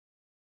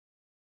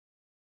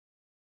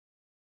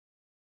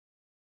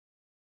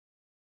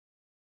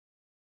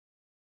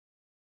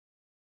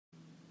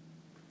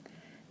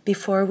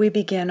Before we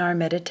begin our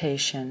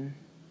meditation,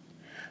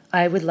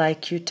 I would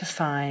like you to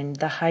find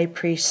the High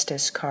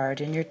Priestess card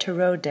in your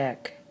tarot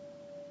deck.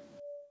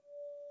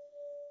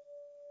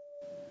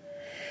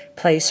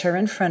 Place her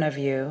in front of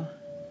you,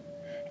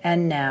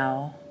 and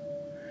now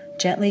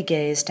gently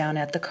gaze down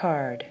at the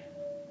card.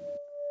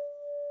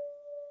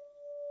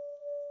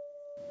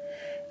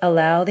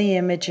 Allow the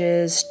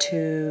images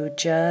to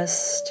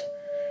just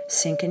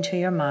sink into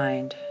your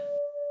mind.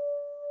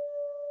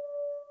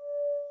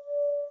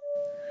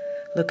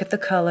 Look at the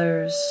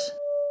colors,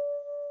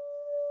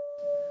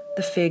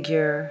 the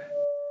figure,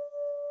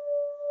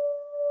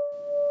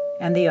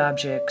 and the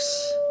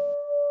objects.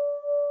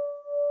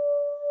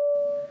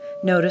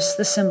 Notice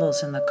the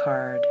symbols in the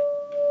card.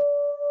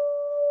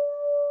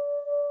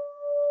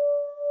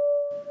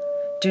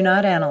 Do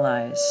not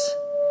analyze.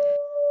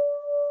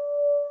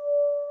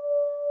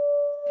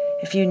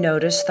 If you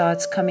notice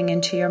thoughts coming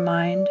into your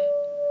mind,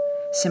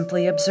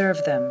 simply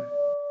observe them.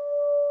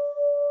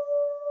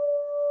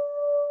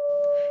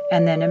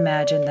 And then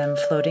imagine them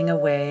floating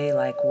away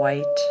like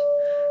white,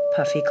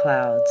 puffy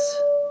clouds.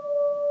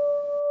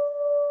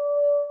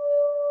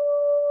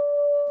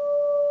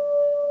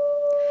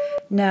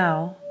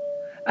 Now,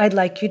 I'd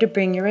like you to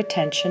bring your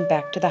attention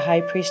back to the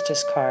High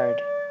Priestess card.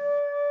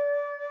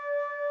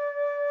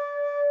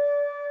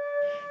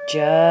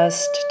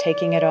 Just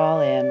taking it all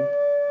in.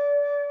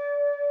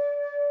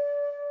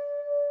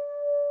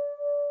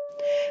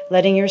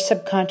 Letting your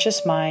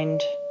subconscious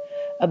mind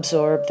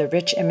absorb the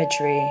rich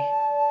imagery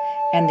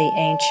and the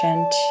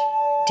ancient,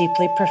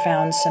 deeply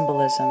profound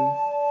symbolism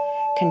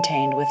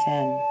contained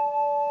within.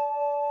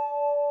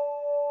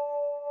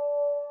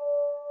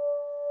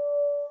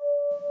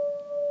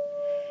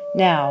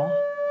 Now,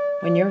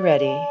 when you're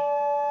ready,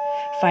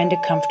 find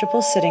a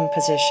comfortable sitting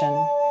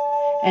position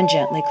and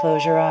gently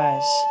close your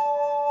eyes.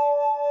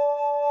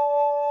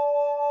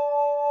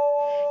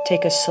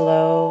 Take a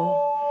slow,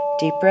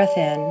 deep breath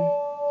in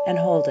and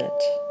hold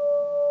it.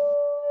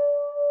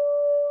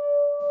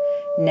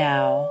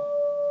 Now,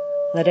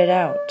 let it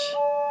out,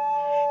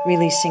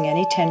 releasing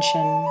any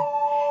tension,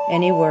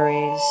 any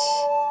worries,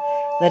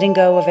 letting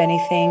go of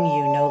anything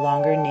you no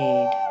longer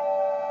need.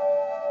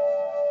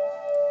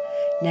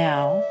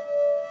 Now,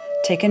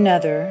 take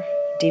another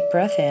deep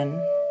breath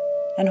in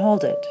and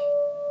hold it.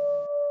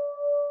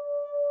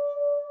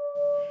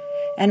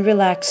 And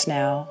relax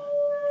now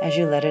as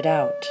you let it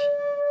out.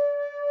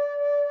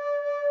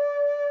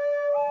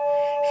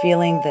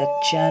 Feeling the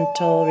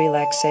gentle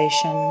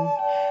relaxation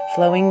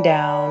flowing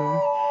down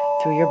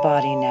through your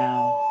body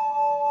now.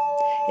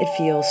 It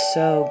feels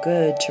so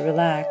good to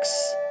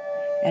relax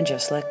and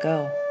just let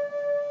go.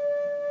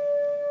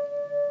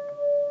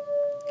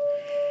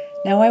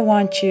 Now I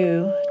want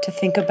you to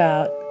think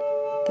about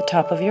the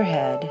top of your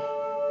head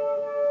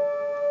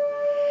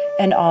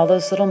and all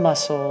those little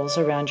muscles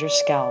around your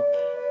scalp.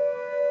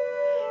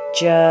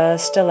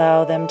 Just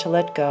allow them to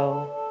let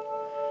go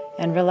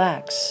and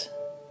relax.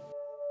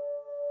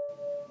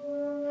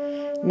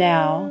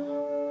 Now,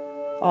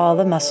 all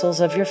the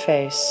muscles of your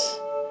face,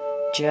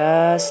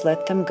 just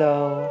let them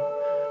go,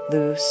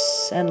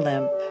 loose and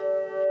limp.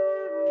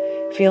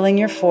 Feeling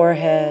your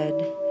forehead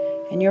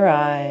and your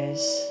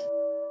eyes,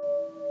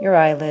 your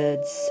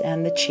eyelids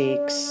and the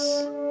cheeks,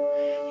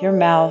 your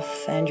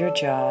mouth and your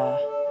jaw,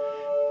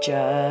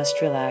 just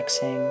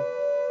relaxing.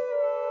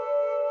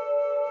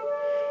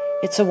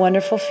 It's a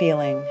wonderful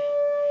feeling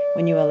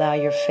when you allow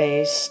your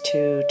face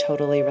to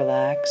totally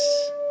relax.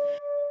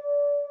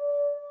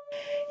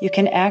 You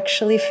can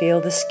actually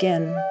feel the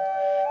skin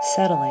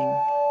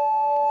settling,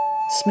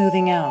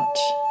 smoothing out,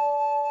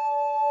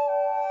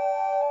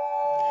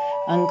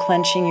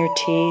 unclenching your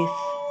teeth,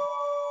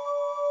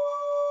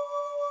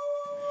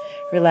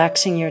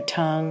 relaxing your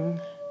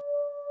tongue.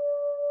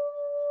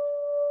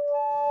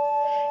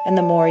 And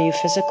the more you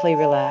physically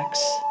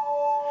relax,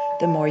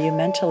 the more you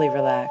mentally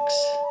relax.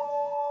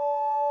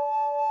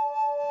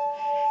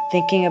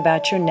 Thinking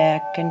about your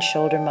neck and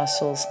shoulder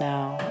muscles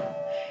now,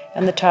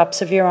 and the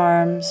tops of your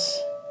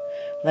arms,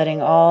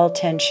 letting all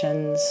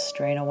tensions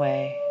drain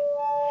away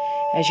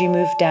as you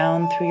move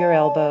down through your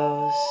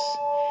elbows,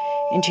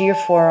 into your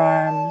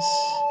forearms,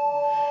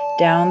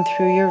 down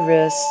through your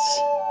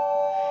wrists,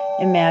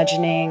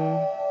 imagining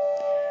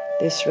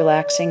this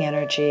relaxing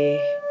energy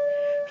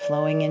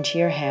flowing into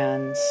your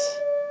hands,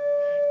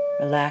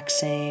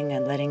 relaxing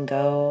and letting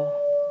go,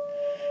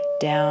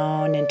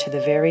 down into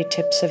the very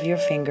tips of your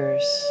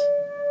fingers,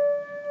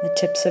 the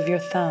tips of your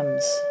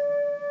thumbs.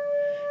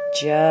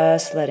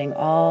 Just letting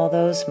all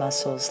those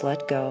muscles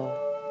let go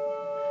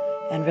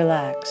and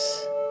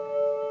relax.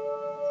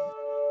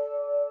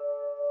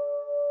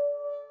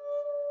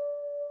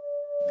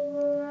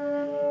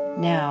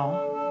 Now,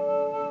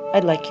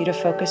 I'd like you to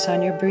focus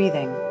on your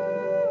breathing.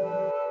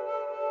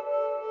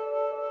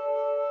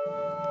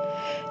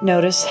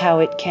 Notice how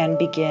it can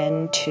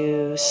begin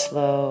to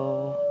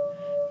slow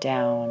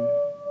down,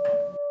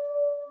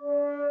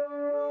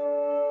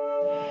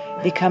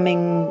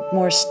 becoming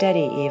more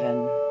steady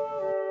even,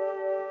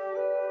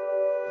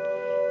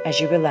 as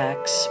you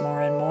relax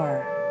more and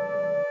more.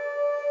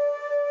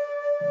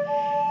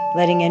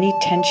 letting any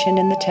tension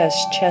in the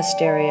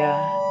chest area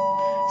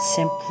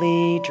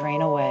simply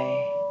drain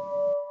away.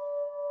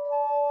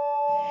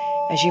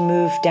 As you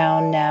move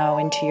down now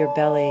into your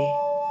belly,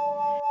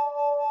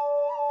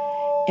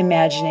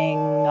 imagining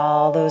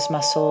all those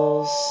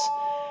muscles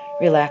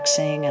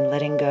relaxing and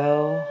letting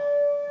go,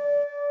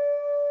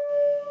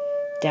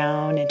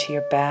 down into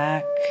your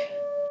back,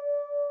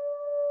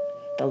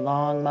 the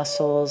long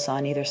muscles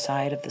on either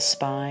side of the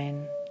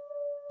spine,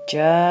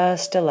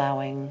 just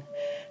allowing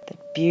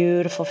that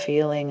beautiful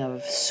feeling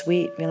of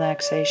sweet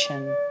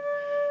relaxation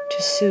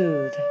to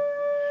soothe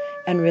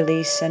and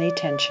release any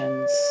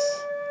tensions,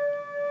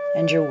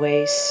 and your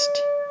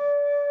waist,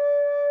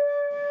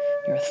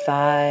 your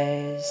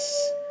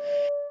thighs,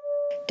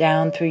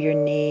 down through your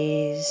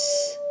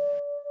knees,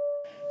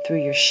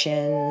 through your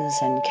shins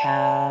and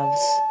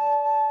calves,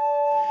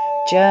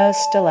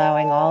 just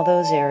allowing all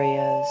those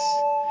areas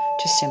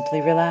to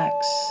simply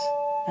relax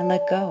and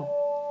let go.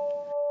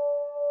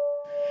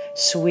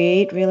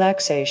 Sweet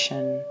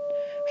relaxation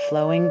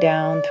flowing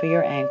down through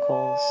your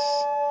ankles,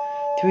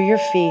 through your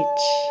feet,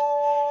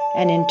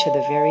 and into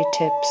the very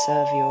tips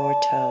of your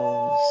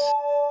toes.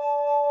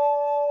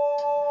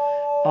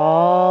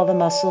 All the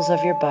muscles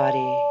of your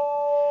body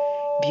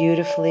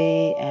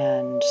beautifully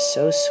and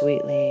so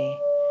sweetly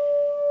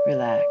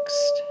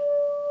relaxed.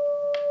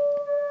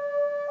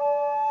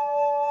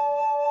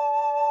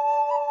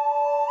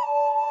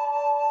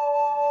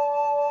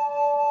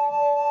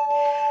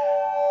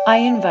 I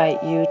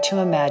invite you to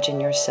imagine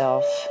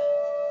yourself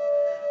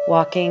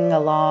walking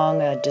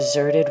along a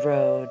deserted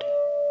road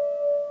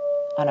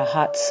on a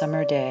hot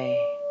summer day.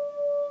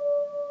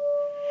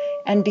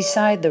 And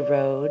beside the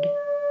road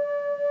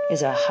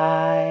is a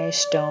high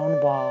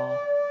stone wall.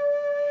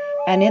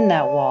 And in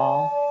that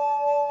wall,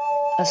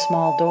 a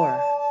small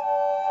door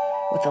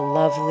with a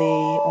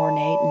lovely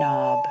ornate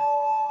knob.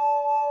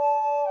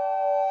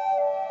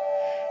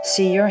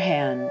 See your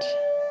hand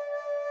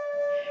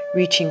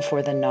reaching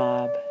for the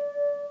knob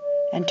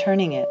and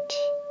turning it.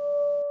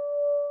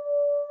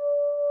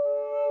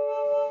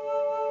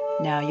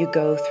 Now you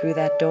go through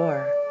that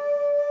door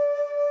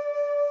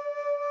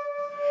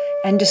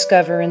and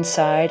discover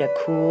inside a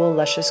cool,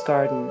 luscious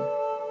garden.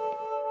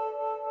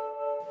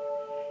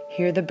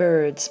 Hear the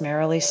birds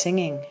merrily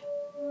singing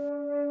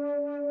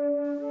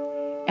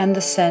and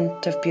the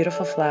scent of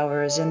beautiful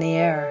flowers in the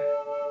air.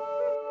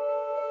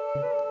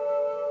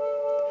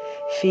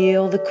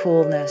 Feel the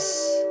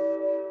coolness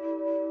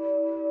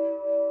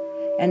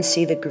and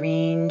see the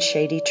green,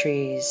 shady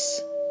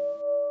trees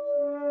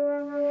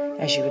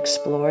as you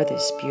explore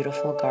this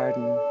beautiful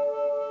garden.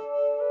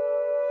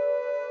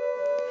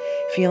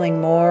 Feeling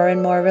more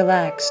and more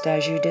relaxed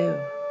as you do.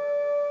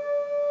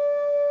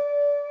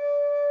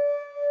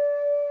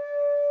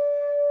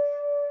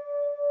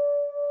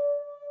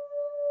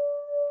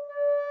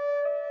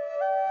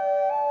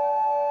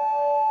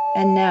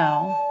 And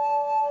now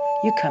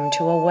you come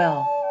to a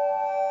well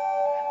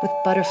with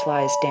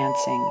butterflies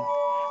dancing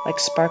like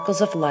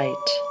sparkles of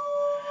light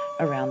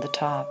around the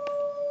top.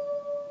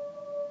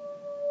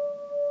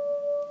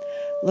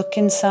 Look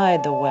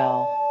inside the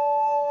well.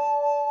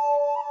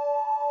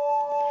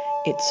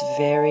 It's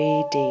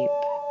very deep.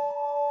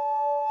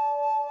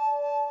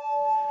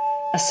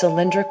 A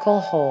cylindrical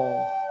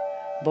hole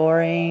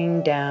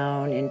boring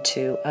down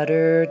into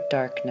utter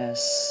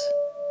darkness.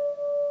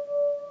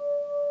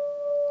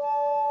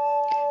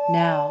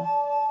 Now,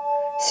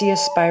 see a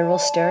spiral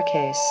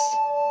staircase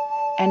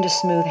and a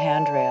smooth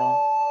handrail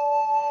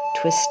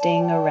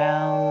twisting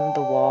around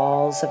the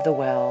walls of the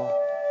well.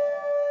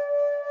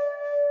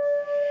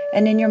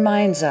 And in your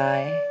mind's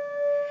eye,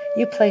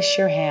 you place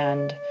your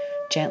hand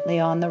gently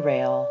on the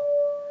rail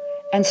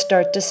and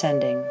start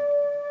descending,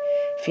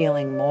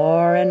 feeling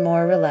more and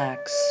more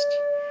relaxed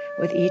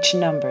with each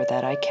number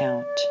that I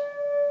count.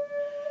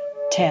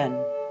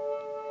 10.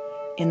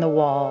 In the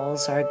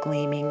walls are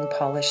gleaming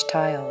polished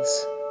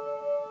tiles.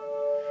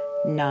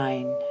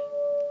 9.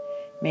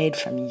 Made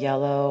from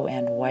yellow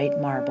and white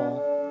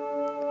marble.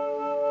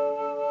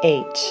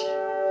 8.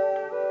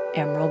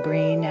 Emerald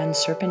green and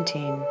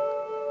serpentine.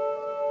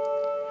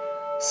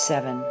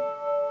 7.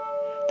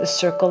 The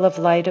circle of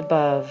light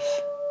above.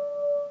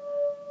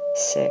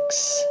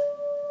 6.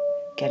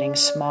 Getting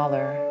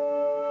smaller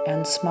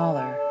and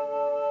smaller.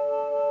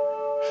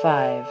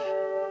 5.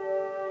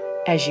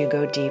 As you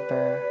go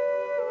deeper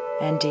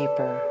and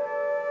deeper.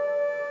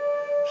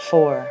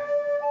 4.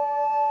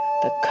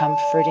 The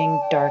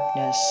comforting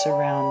darkness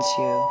surrounds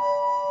you.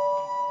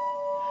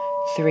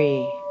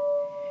 3.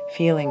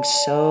 Feeling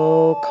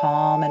so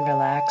calm and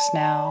relaxed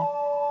now.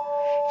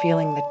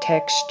 Feeling the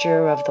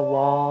texture of the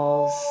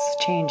walls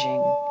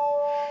changing,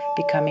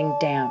 becoming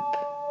damp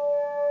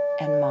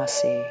and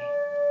mossy.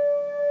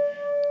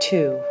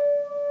 2.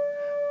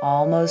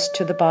 Almost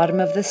to the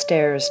bottom of the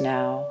stairs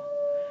now.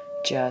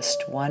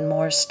 Just one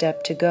more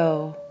step to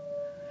go.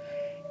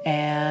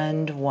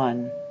 And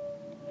 1.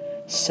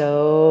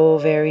 So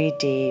very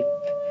deep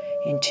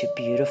into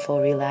beautiful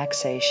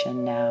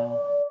relaxation now.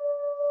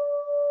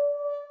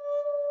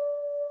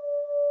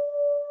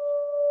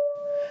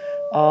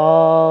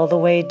 all the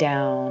way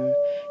down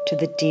to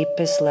the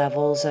deepest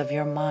levels of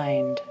your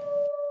mind.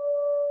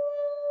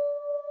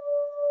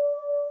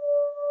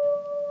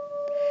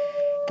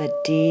 The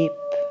deep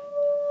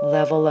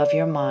level of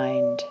your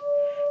mind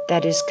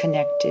that is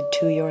connected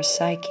to your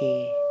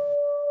psyche,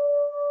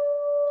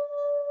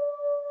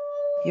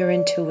 your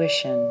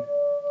intuition,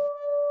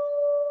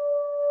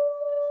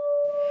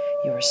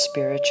 your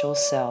spiritual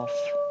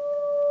self.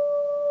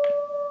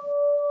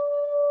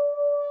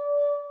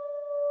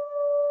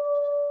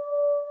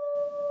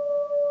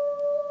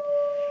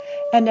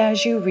 And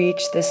as you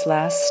reach this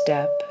last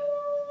step,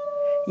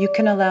 you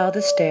can allow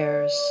the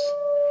stairs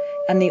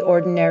and the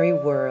ordinary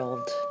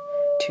world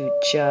to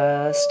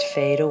just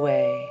fade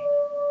away,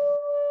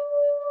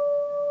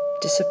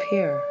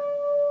 disappear,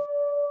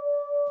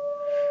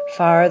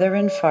 farther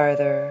and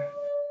farther,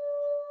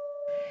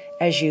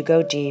 as you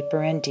go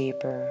deeper and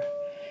deeper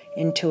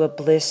into a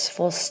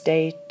blissful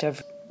state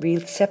of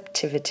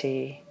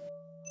receptivity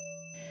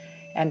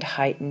and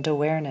heightened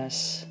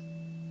awareness.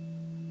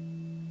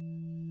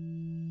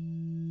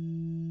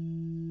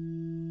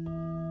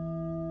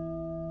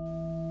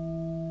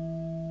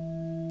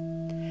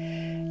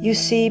 You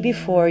see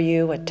before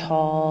you a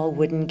tall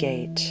wooden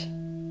gate.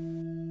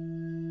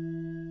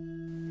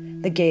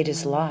 The gate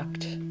is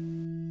locked,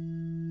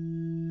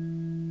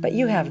 but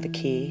you have the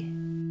key.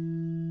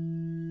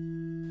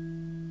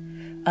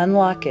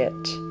 Unlock it,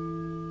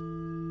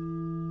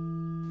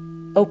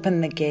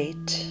 open the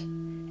gate,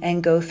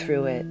 and go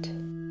through it.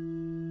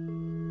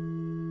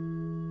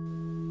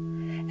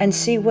 And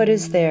see what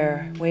is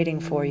there waiting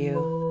for you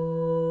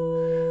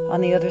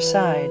on the other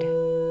side.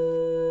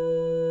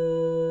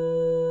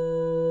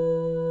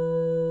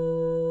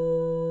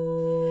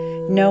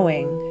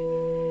 Knowing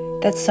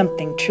that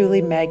something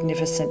truly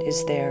magnificent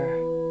is there,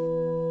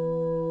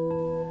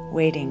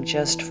 waiting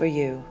just for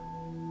you.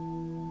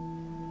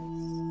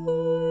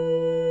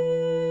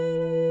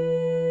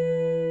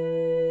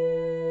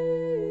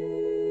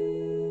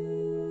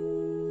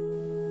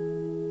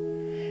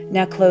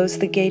 Now close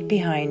the gate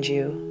behind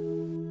you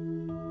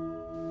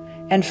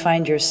and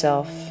find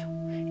yourself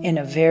in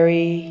a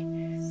very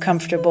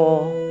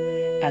comfortable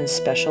and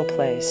special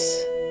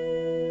place.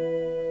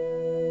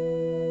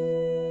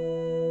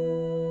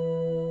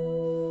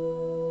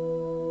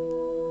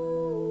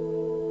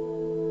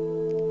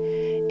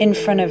 In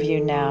front of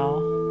you now,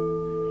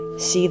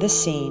 see the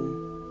scene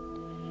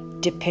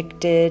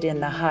depicted in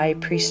the High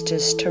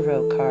Priestess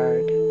Tarot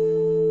card.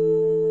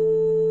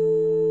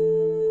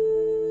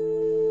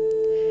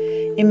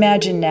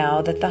 Imagine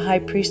now that the High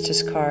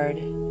Priestess card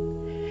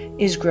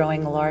is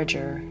growing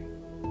larger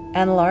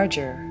and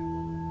larger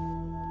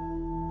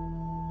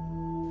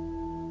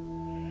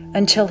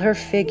until her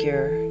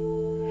figure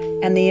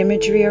and the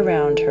imagery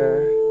around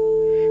her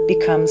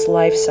becomes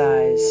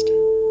life-sized.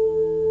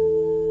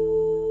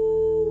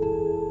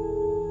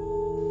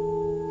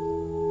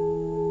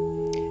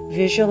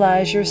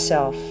 Visualize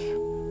yourself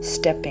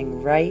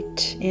stepping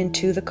right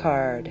into the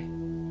card.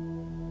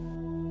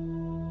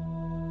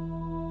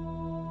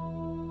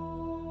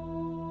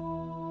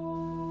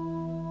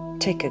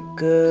 Take a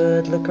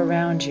good look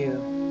around you.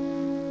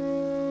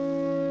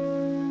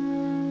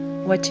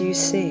 What do you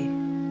see?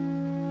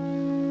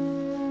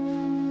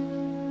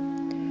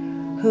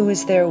 Who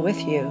is there with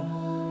you?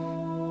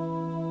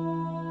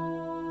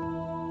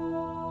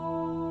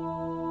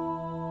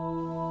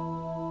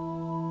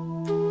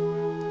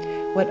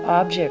 What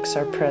objects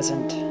are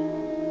present?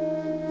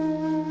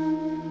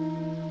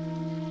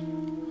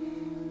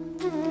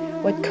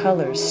 What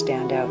colors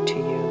stand out to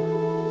you?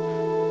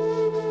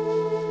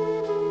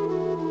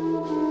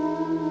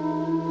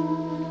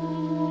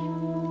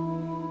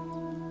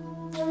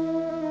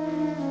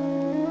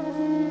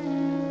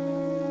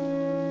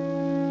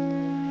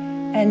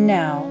 And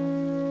now,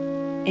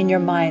 in your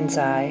mind's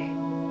eye,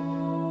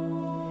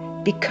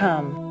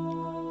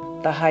 become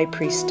the High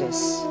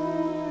Priestess,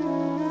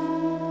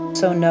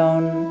 so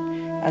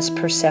known as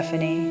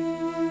Persephone,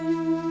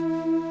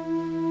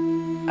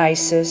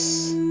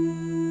 Isis,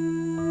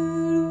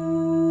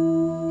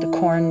 the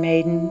Corn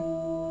Maiden,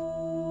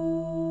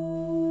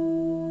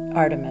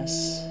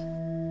 Artemis.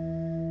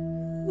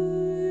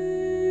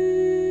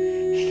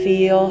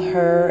 Feel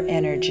her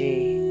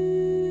energy.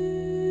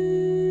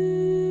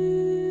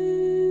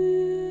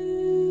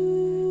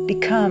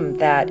 Become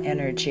that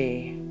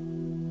energy.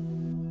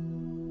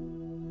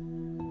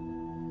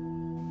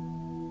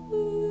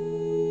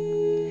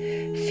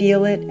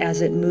 Feel it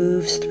as it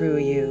moves through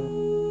you.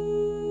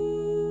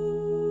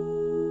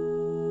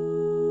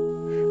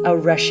 A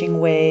rushing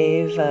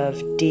wave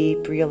of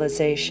deep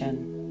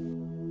realization.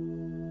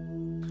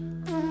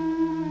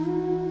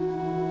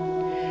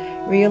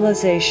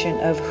 Realization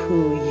of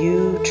who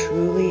you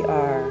truly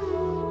are.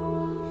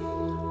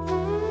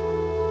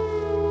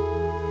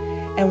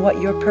 And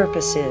what your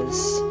purpose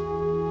is.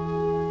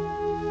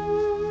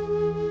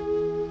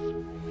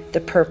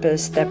 The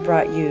purpose that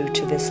brought you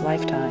to this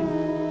lifetime.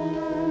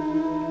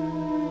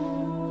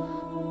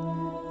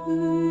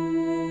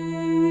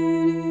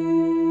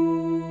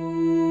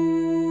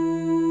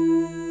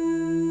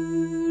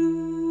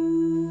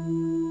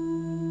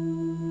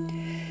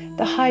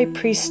 High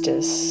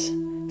Priestess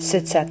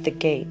sits at the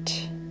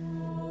gate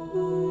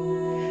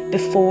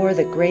before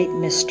the great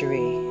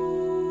mystery,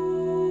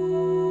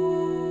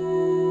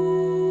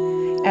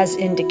 as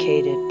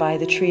indicated by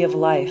the Tree of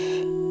Life,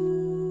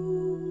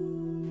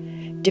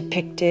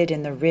 depicted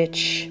in the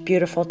rich,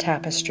 beautiful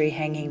tapestry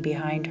hanging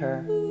behind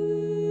her.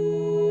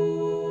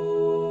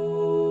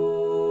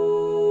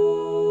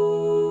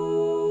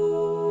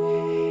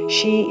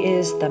 She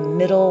is the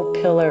middle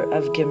pillar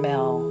of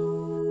Gimel,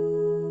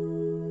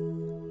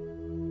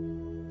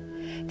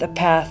 the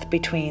path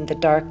between the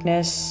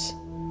darkness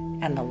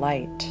and the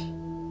light.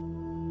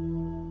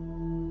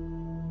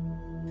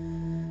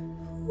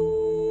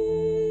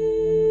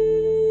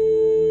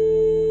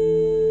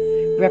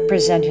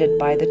 Represented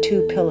by the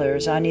two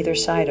pillars on either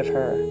side of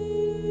her.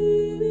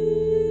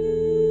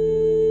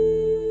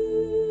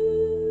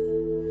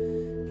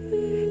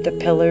 The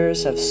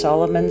pillars of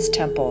Solomon's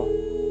temple.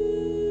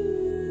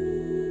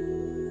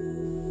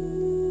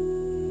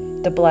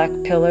 The black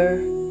pillar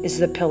is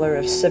the pillar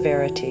of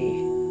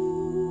severity.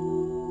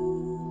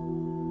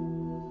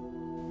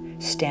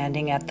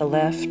 Standing at the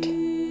left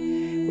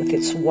with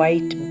its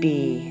white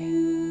bee,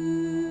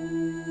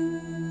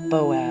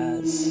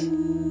 Boaz.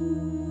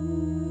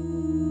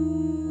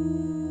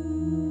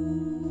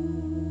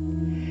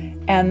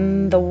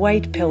 And the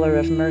white pillar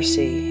of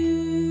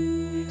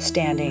mercy,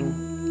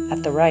 standing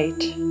at the right,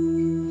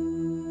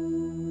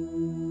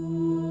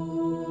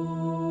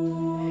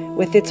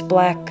 with its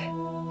black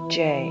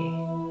J,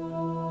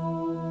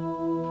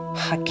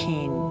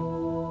 Hakin.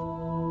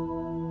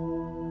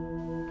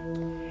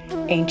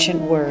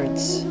 Ancient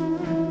words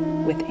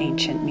with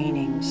ancient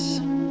meanings.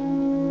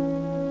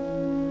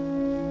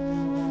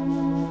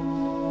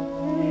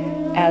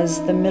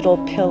 As the middle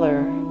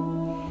pillar,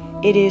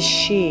 it is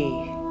she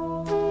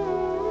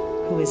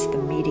who is the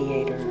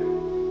mediator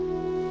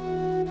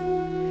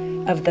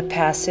of the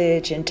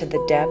passage into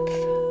the depth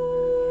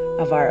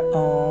of our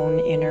own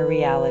inner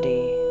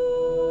reality.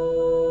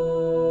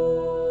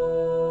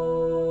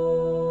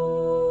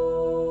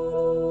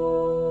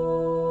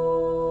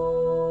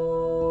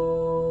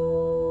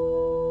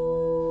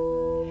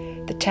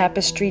 The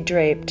tapestry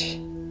draped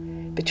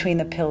between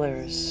the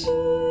pillars,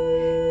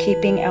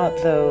 keeping out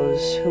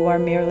those who are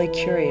merely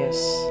curious.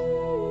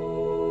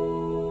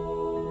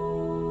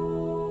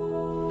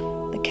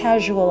 The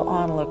casual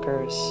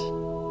onlookers.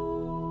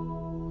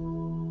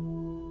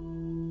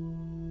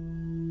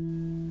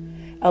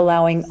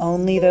 Allowing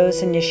only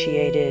those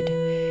initiated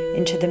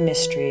into the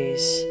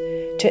mysteries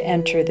to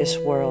enter this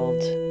world.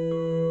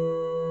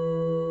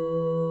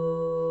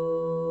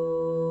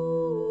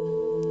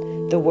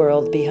 The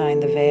world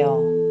behind the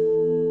veil.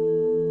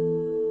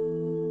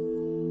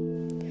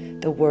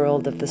 The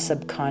world of the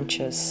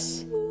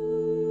subconscious,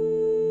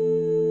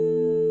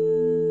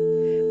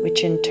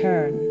 which in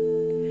turn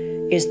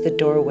is the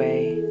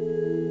doorway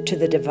to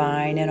the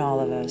divine in all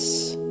of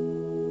us.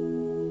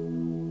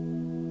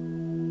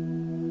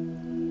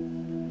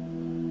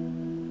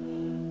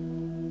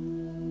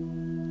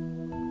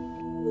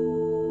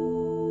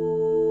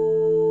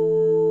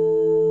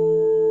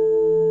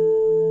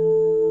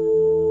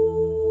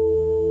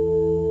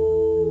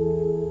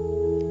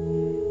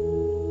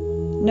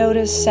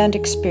 Notice and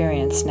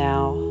experience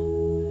now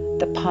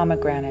the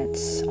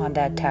pomegranates on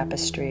that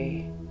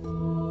tapestry.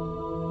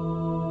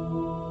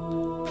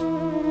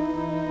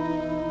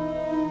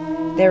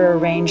 Their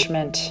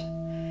arrangement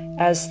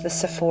as the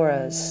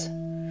sephoras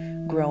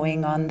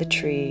growing on the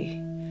tree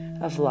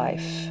of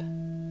life.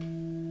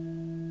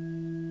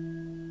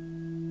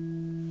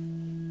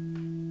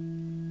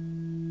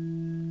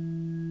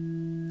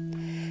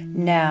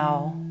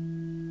 Now,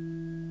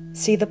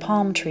 see the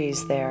palm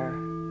trees there,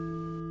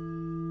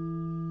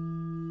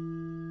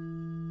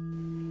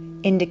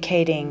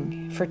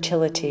 indicating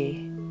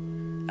fertility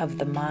of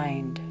the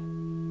mind.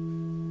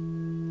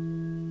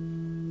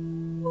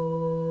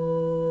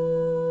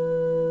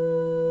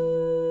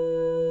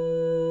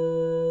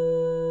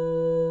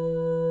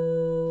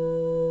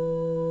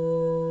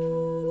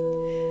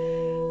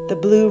 The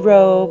blue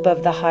robe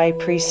of the High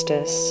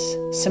Priestess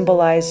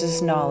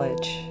symbolizes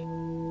knowledge.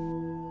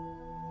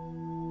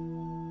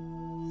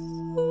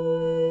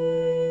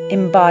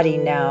 Embody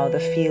now the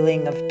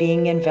feeling of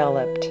being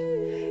enveloped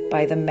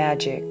by the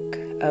magic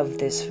of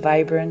this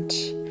vibrant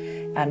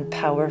and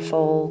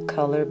powerful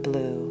color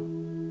blue.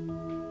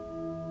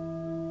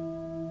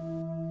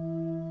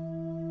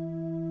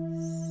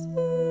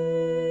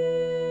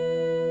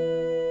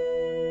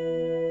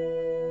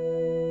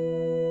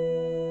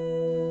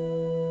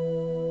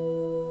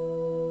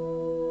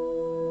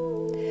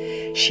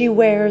 She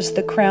wears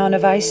the crown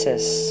of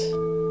Isis.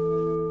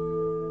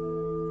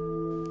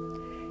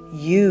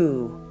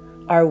 You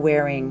are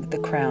wearing the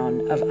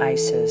crown of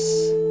Isis,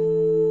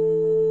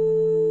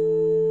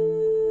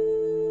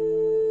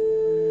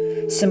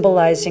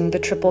 symbolizing the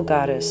triple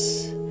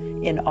goddess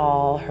in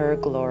all her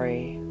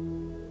glory.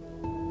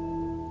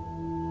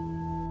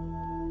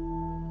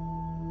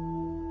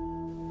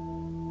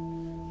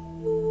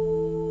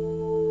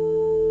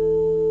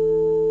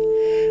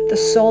 The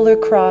solar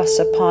cross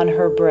upon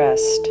her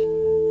breast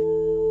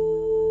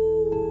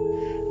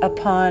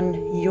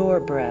upon your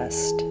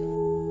breast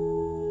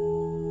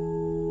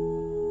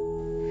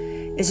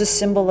is a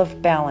symbol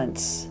of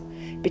balance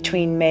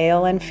between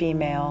male and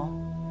female,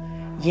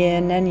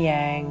 yin and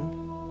yang,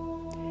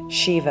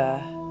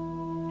 Shiva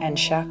and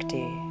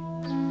Shakti.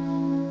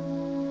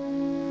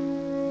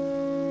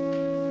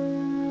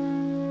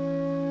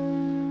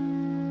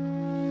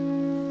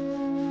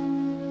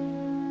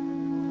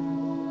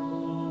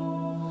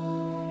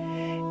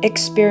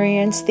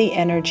 Experience the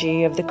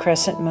energy of the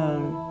crescent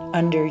moon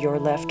under your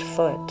left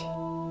foot.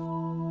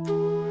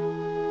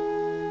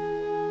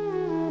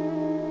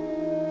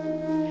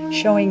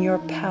 Showing your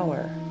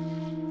power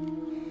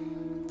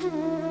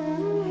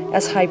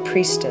as High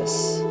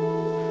Priestess,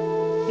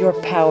 your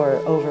power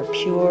over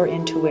pure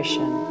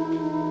intuition.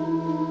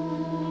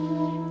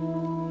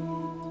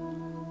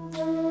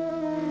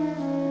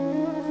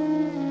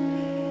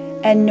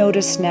 And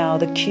notice now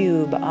the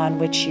cube on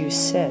which you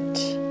sit.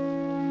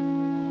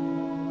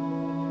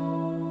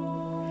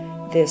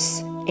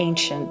 This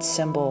ancient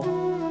symbol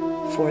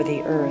for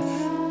the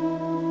earth.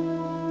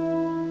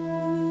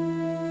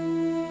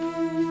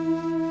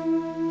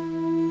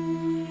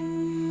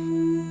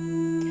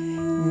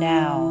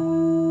 Now,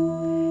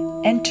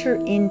 enter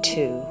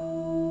into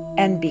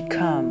and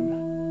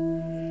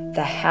become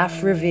the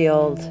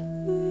half-revealed,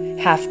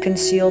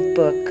 half-concealed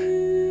book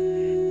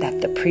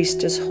that the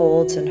priestess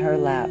holds in her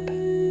lap.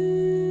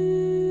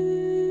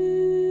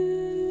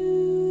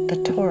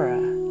 The Torah.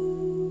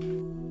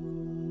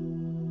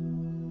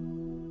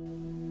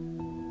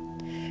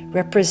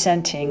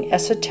 Representing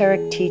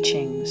esoteric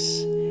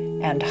teachings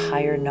and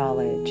higher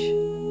knowledge.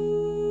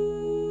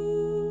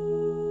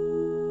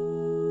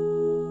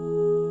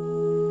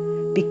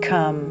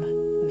 Become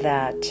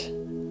that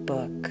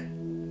book.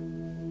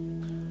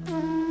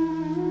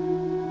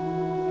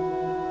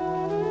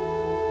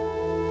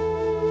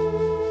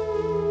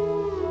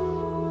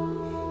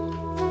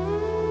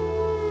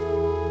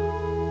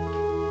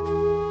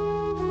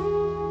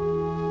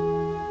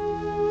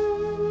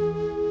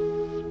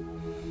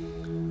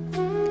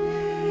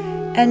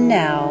 And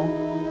now,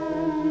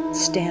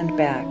 stand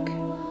back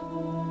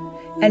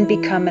and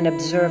become an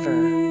observer.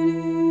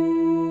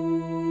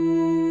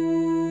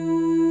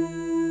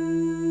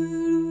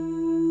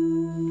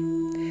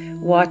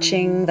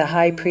 Watching the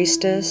High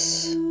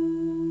Priestess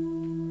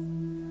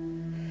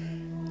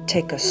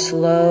take a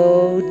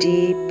slow,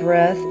 deep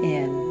breath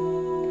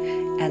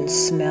in and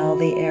smell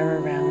the air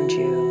around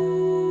you.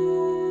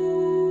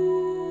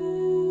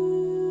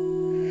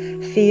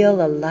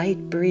 Feel a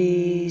light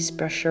breeze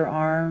brush your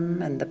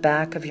arm and the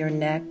back of your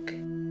neck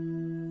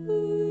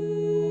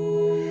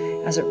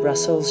as it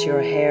rustles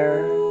your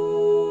hair.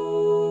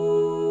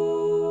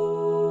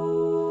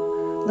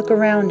 Look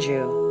around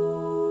you.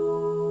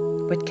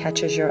 What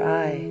catches your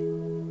eye?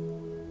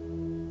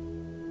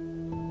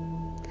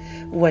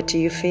 What do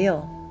you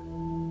feel?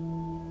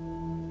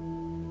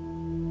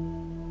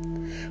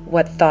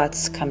 What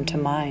thoughts come to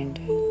mind?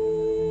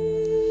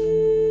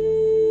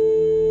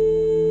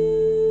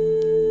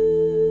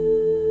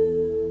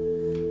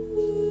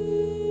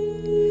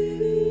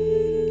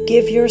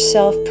 Give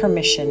yourself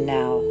permission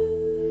now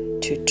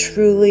to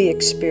truly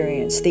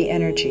experience the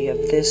energy of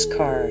this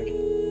card.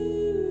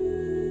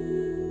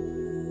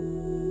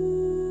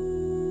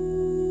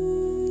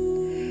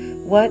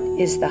 What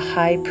is the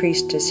High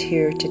Priestess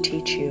here to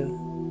teach you?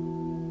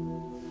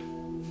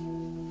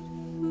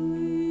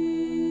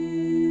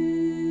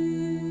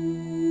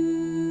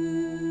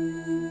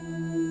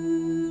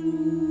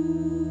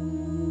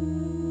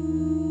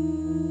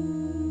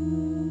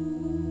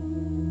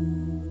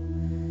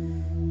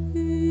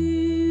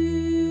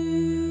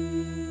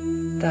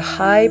 The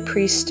High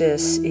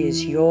Priestess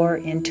is your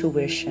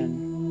intuition,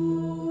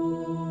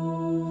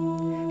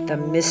 the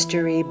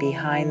mystery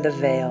behind the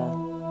veil,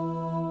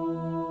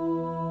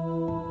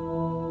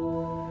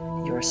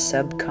 your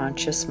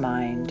subconscious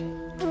mind,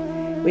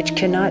 which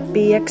cannot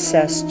be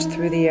accessed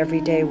through the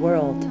everyday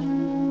world,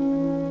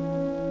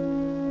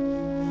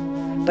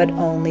 but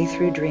only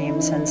through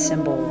dreams and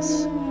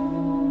symbols.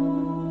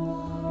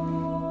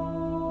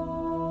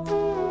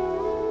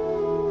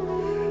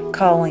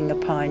 Calling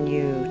upon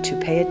you to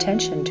pay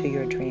attention to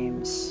your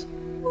dreams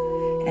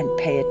and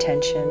pay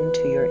attention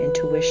to your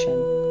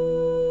intuition.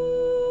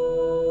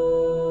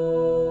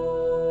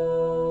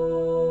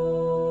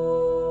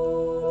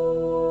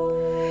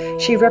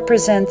 She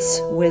represents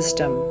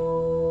wisdom,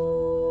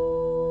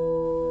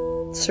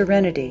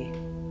 serenity,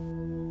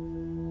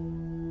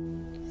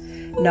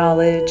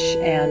 knowledge,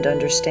 and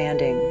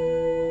understanding.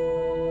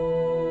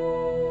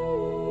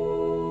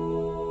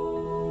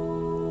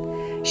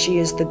 She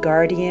is the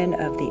guardian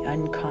of the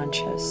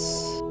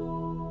unconscious.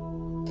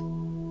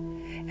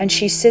 And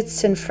she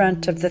sits in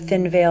front of the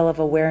thin veil of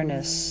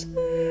awareness,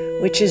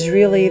 which is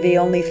really the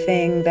only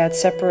thing that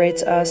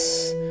separates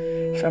us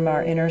from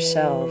our inner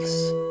selves,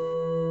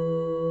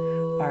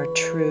 our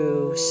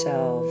true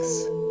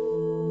selves.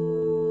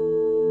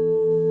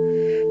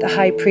 The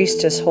High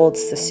Priestess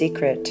holds the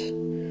secret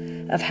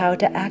of how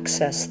to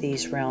access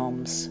these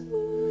realms.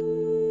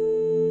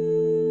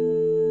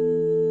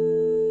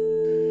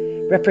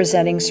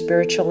 representing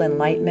spiritual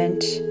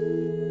enlightenment,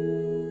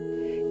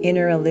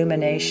 inner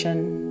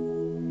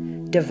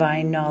illumination,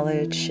 divine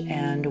knowledge,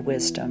 and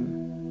wisdom.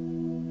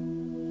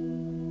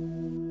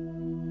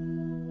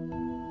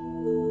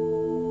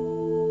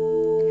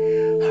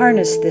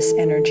 Harness this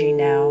energy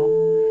now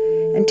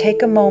and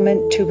take a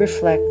moment to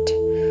reflect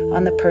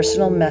on the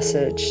personal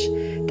message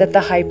that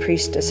the High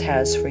Priestess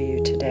has for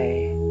you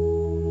today.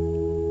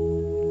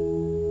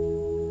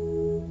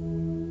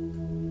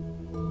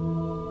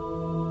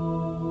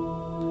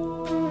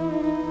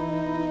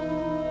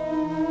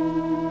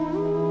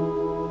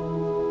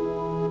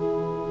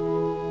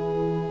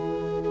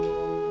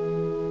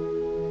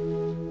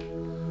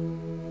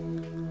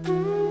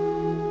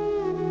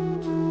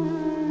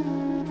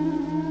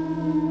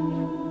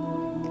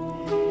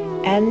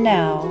 And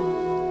now,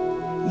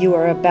 you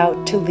are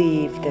about to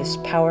leave this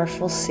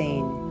powerful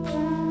scene.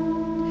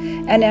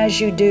 And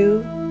as you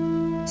do,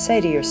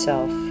 say to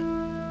yourself,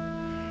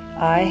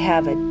 I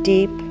have a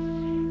deep,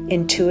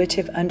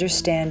 intuitive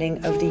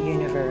understanding of the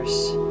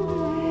universe,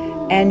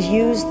 and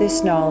use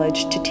this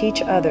knowledge to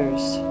teach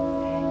others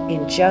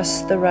in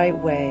just the right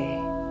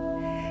way,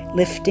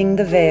 lifting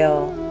the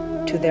veil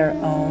to their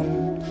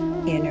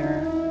own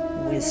inner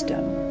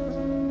wisdom.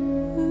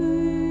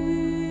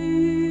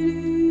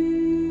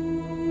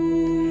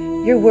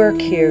 Your work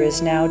here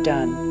is now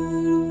done.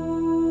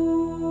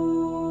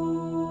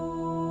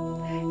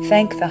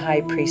 Thank the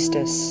High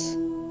Priestess,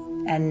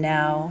 and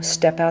now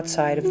step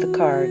outside of the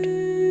card.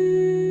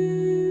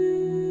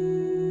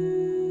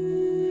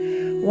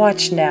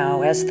 Watch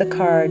now as the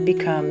card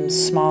becomes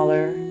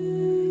smaller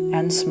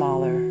and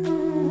smaller,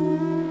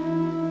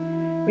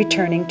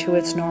 returning to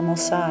its normal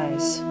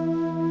size.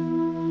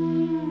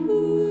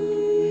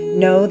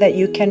 Know that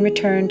you can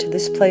return to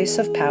this place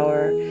of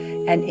power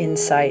and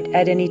insight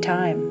at any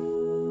time,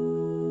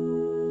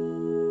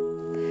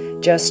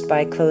 just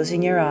by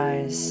closing your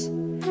eyes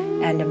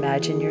and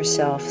imagine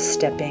yourself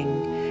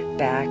stepping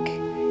back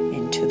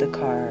into the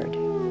card.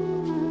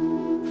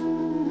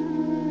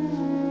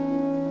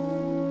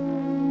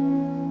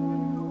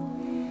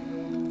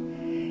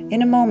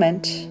 In a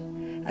moment,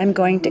 I'm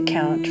going to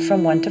count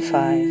from 1 to 5,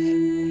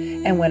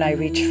 and when I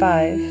reach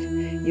 5,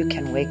 you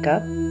can wake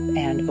up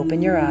and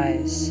open your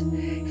eyes,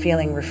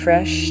 feeling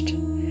refreshed,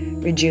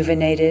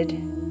 rejuvenated,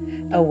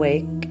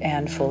 awake,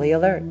 and fully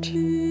alert.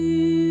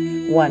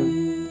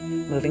 1.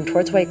 Moving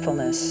towards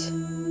wakefulness.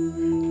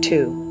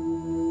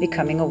 2.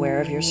 Becoming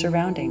aware of your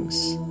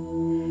surroundings.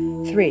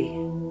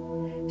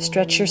 3.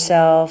 Stretch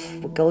yourself,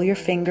 wiggle your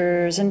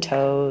fingers and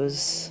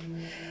toes.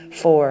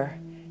 4.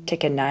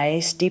 Take a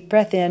nice deep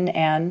breath in,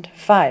 and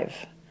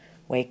 5.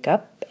 Wake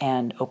up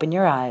and open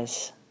your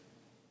eyes.